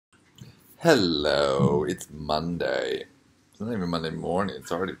Hello, it's Monday. It's not even Monday morning,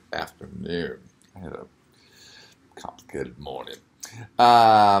 it's already afternoon. I had a complicated morning.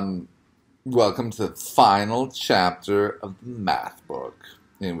 Um, Welcome to the final chapter of the math book,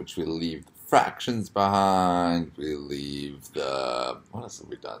 in which we leave the fractions behind, we leave what else have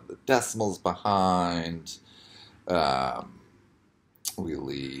we done? The decimals behind, um, we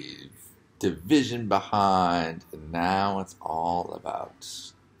leave division behind, and now it's all about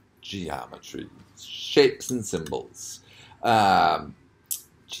geometry, shapes and symbols. Um,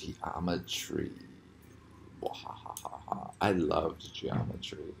 Geometry. I loved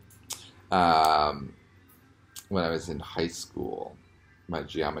geometry. Um, when I was in high school, my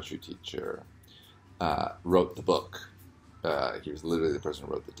geometry teacher wrote the book. He was literally the person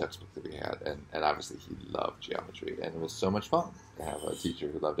who wrote the textbook that we had, and obviously he loved geometry, and it was so much fun to have a teacher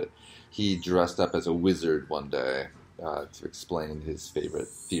who loved it. He dressed up as a wizard one day to explain his favorite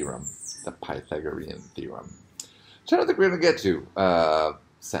theorem, the Pythagorean theorem, which I don't think we're going to get to,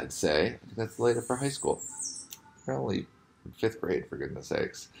 sad to say. I think that's later for high school. We're only in fifth grade, for goodness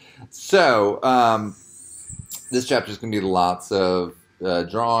sakes. So, this chapter is going to be lots of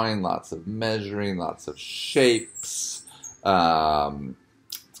drawing, lots of measuring, lots of shapes. It's going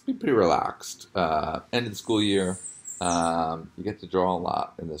to be pretty relaxed. End of the school year. You get to draw a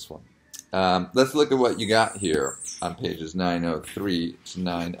lot in this one. Let's look at what you got here on pages 903 to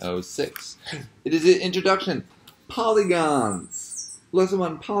 906. It is an introduction. Polygons. Lesson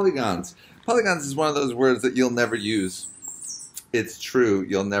 1, polygons. Polygons is one of those words that you'll never use. It's true.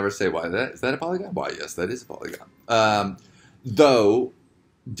 You'll never say, why, is that a polygon? Why, yes, that is a polygon. Though,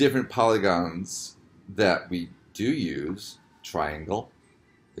 different polygons that we do use, triangle,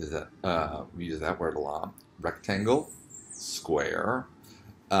 we use that word a lot, rectangle, square,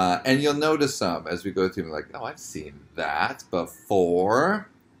 and you'll notice some as we go through, like, oh, I've seen that before.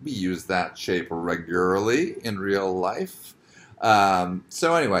 We use that shape regularly in real life.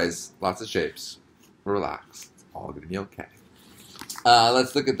 So anyways, lots of shapes. Relax. It's all going to be okay.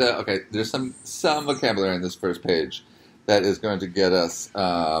 Let's look at there's some vocabulary in this first page that is going to get us,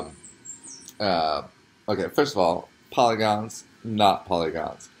 okay, first of all, polygons, not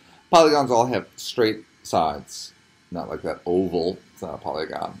polygons. Polygons all have straight sides, not like that oval. It's not a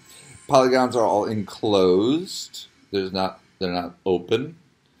polygon. Polygons are all enclosed. They're not open.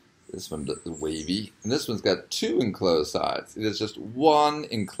 This one is wavy, and this one's got two enclosed sides. It is just one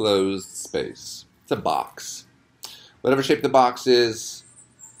enclosed space. It's a box. Whatever shape the box is,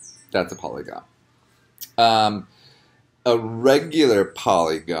 that's a polygon. A regular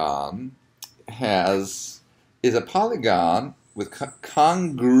polygon is a polygon with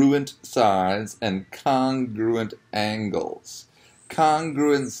congruent sides and congruent angles.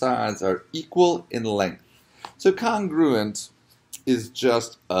 Congruent sides are equal in length. So congruent is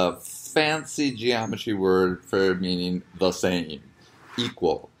just a fancy geometry word for meaning the same,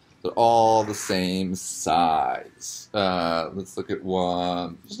 equal. They're all the same size. Let's look at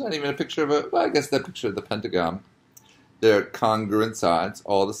one. There's not even a picture of I guess that picture of the pentagon. They're congruent sides,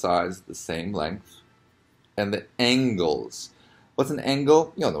 all the sides the same length. And the angles. What's an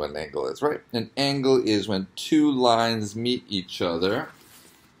angle? You all know what an angle is, right? An angle is when two lines meet each other.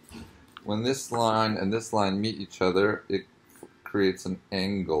 When this line and this line meet each other, it creates an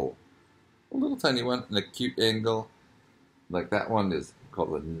angle. A little tiny one, an acute angle. Like that one is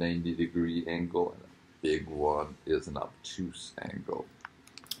called a 90-degree angle, and a big one is an obtuse angle.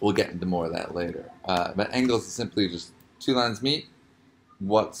 We'll get into more of that later. But angles is simply just two lines meet.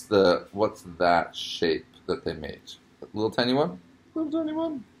 What's that shape that they made? A little tiny one? Little tiny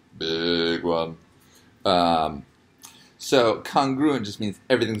one? Big one. So congruent just means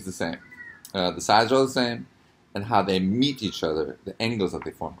everything's the same. The sides are all the same, and how they meet each other, the angles that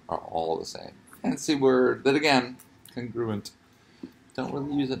they form, are all the same. Fancy word that, again, congruent. Don't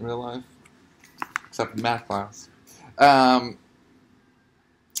really use it in real life, except in math class.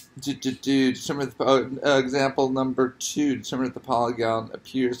 Example number 2. Determine if the polygon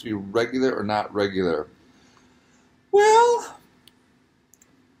appears to be regular or not regular. Well,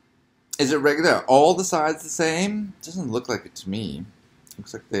 is it regular? Are all the sides the same? Doesn't look like it to me.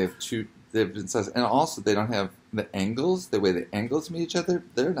 Looks like they have different sides, and also they don't have the angles. The way the angles meet each other,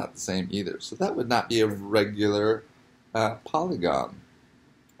 they're not the same either. So that would not be a regular polygon.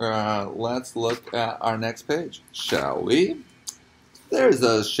 Let's look at our next page, shall we? There's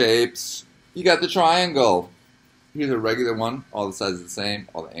those shapes. You got the triangle. Here's a regular one. All the sides are the same.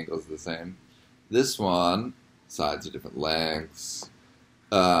 All the angles are the same. This one, sides are different lengths.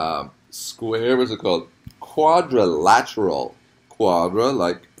 Square, what's it called? Quadrilateral. Quadra,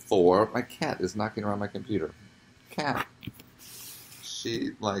 like 4. My cat is knocking around my computer. Cat.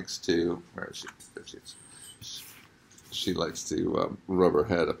 she likes to, where is she? There she is. She likes to rub her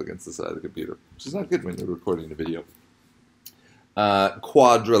head up against the side of the computer, which is not good when you're recording a video.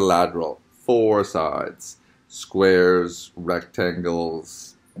 Quadrilateral, 4 sides. Squares,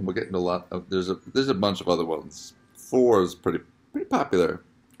 rectangles, and we'll get into a lot of, there's a bunch of other ones. 4 is pretty popular.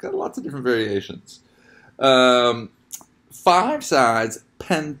 Got lots of different variations. 5 sides,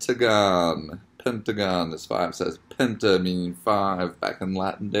 pentagon. Pentagon is 5 sides. Penta meaning 5 back in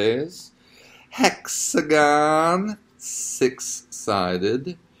Latin days. Hexagon,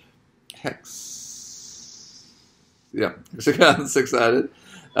 6-sided. Hexagon, 6-sided.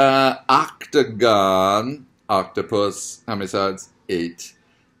 Octagon, octopus, how many sides? 8.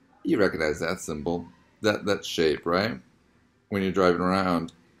 You recognize that symbol, that shape, right? When you're driving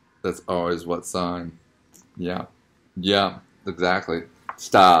around, that's always what sign? Yeah, exactly.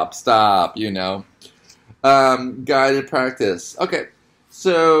 Stop, you know. Guided practice. Okay,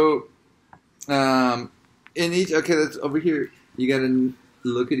 so in each, okay, that's over here. You gotta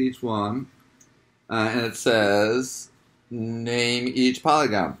look at each one, and it says, name each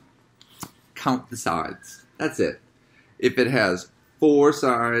polygon. Count the sides. That's it. If it has 4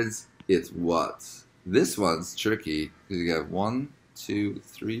 sides, it's what? This one's tricky because you got 1, 2,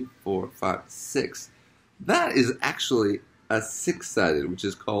 3, 4, 5, 6. That is actually a 6-sided, which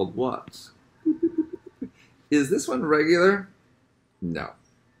is called what? Is this one regular? No.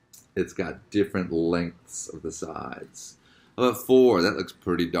 It's got different lengths of the sides. How about 4? That looks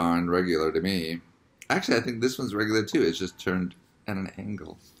pretty darn regular to me. Actually, I think this one's regular too. It's just turned at an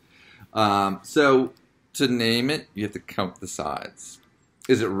angle. So to name it, you have to count the sides.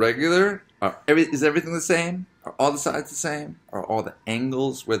 Is it regular? Is everything the same? Are all the sides the same? Are all the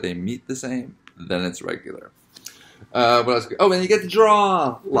angles where they meet the same? Then it's regular. What else? Oh, and you get to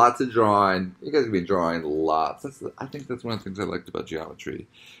draw. Lots of drawing. You guys can be drawing lots. I think that's one of the things I liked about geometry,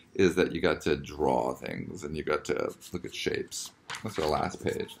 is that you got to draw things and you got to look at shapes. That's our last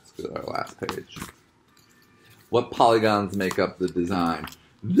page. Let's go to our last page. What polygons make up the design?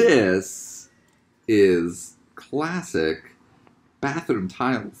 This is classic bathroom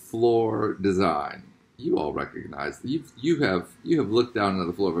tile floor design. You all recognize, you have looked down on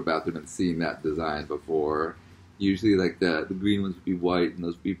the floor of a bathroom and seen that design before. Usually, like the green ones would be white and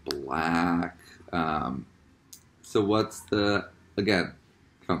those would be black. So what's again,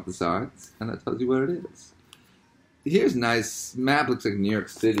 count the sides, and that tells you what it is. Here's a nice map. Looks like New York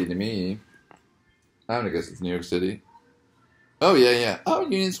City to me. I don't guess it's New York City. Oh, yeah. Oh,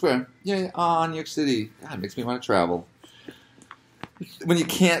 Union Square. Yeah. Oh, New York City. God, it makes me want to travel. When you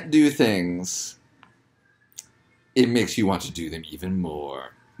can't do things, it makes you want to do them even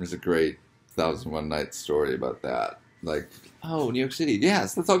more. There's a great 1001 Nights story about that. Like, oh, New York City.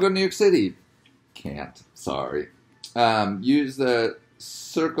 Yes, let's all go to New York City. Can't. Sorry. Use the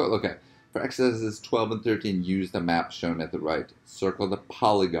circle. Okay. For exercises 12 and 13, use the map shown at the right. Circle the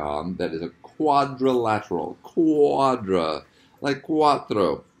polygon that is a quadrilateral. Quadra. Like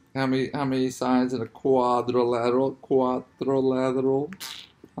quattro. How many sides in a quadrilateral? Quadrilateral.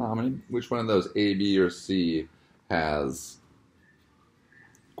 How many? Which one of those, A, B, or C, has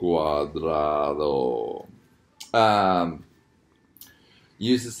quadrado?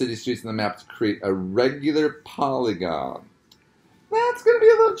 Use the city streets on the map to create a regular polygon. That's going to be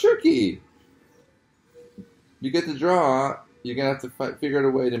a little tricky. You get to draw, you're going to have to figure out a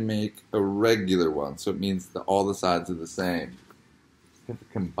way to make a regular one. So it means that all the sides are the same. You have to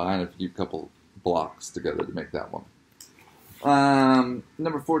combine a couple blocks together to make that one.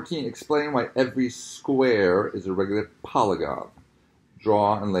 Number 14, explain why every square is a regular polygon.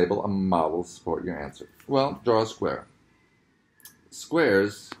 Draw and label a model to support your answer. Well, draw a square.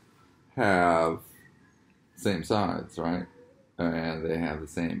 Squares have the same sides, right? And they have the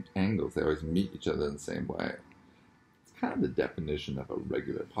same angles. They always meet each other in the same way. It's kind of the definition of a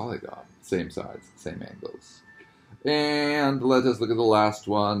regular polygon. Same sides, same angles. And let us look at the last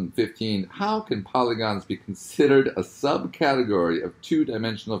one, 15. How can polygons be considered a subcategory of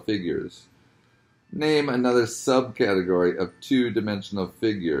 2-dimensional figures? Name another subcategory of 2-dimensional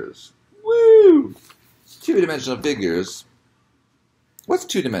figures. Woo! 2-dimensional figures. What's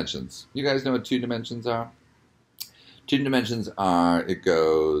 2 dimensions? You guys know what 2 dimensions are? 2 dimensions are, it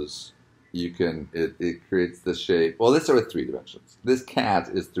creates the shape. Well, let's start with 3 dimensions. This cat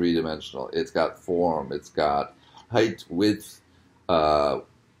is 3-dimensional. It's got form. It's got height, width, and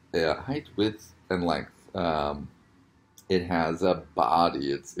length. It has a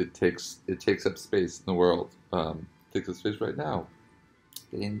body. It takes up space in the world. It takes up space right now.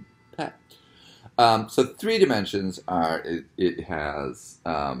 Getting pet. So 3 dimensions are it has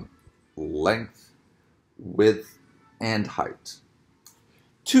length, width, and height.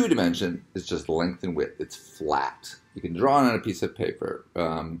 Two dimension is just length and width. It's flat. You can draw it on a piece of paper.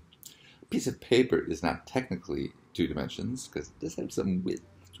 A piece of paper is not technically two dimensions because it does have some width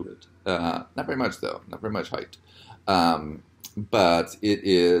to it. Not very much, though. Not very much height. But it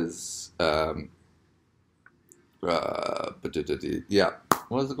is... yeah.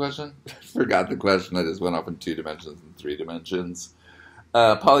 What was the question? I forgot the question. I just went off in 2 dimensions and 3 dimensions.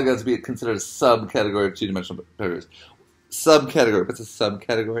 Polygons be considered a subcategory of two-dimensional papers. Subcategory. What's a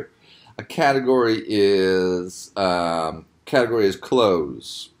subcategory? A category is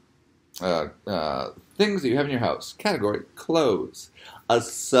clothes. Things that you have in your house. Category, clothes. A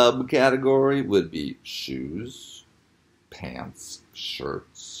subcategory would be shoes, pants,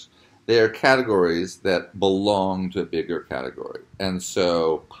 shirts. They are categories that belong to a bigger category. And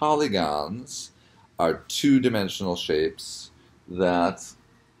so polygons are two-dimensional shapes that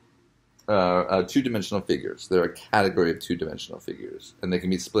are two-dimensional figures. They're a category of two-dimensional figures. And they can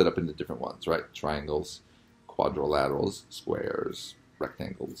be split up into different ones, right? Triangles, quadrilaterals, squares,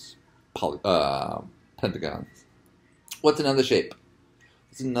 rectangles, pentagons. What's another shape?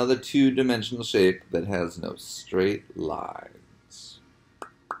 It's another two-dimensional shape that has no straight lines.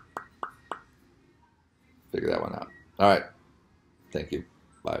 Figure that one out. All right. Thank you.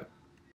 Bye.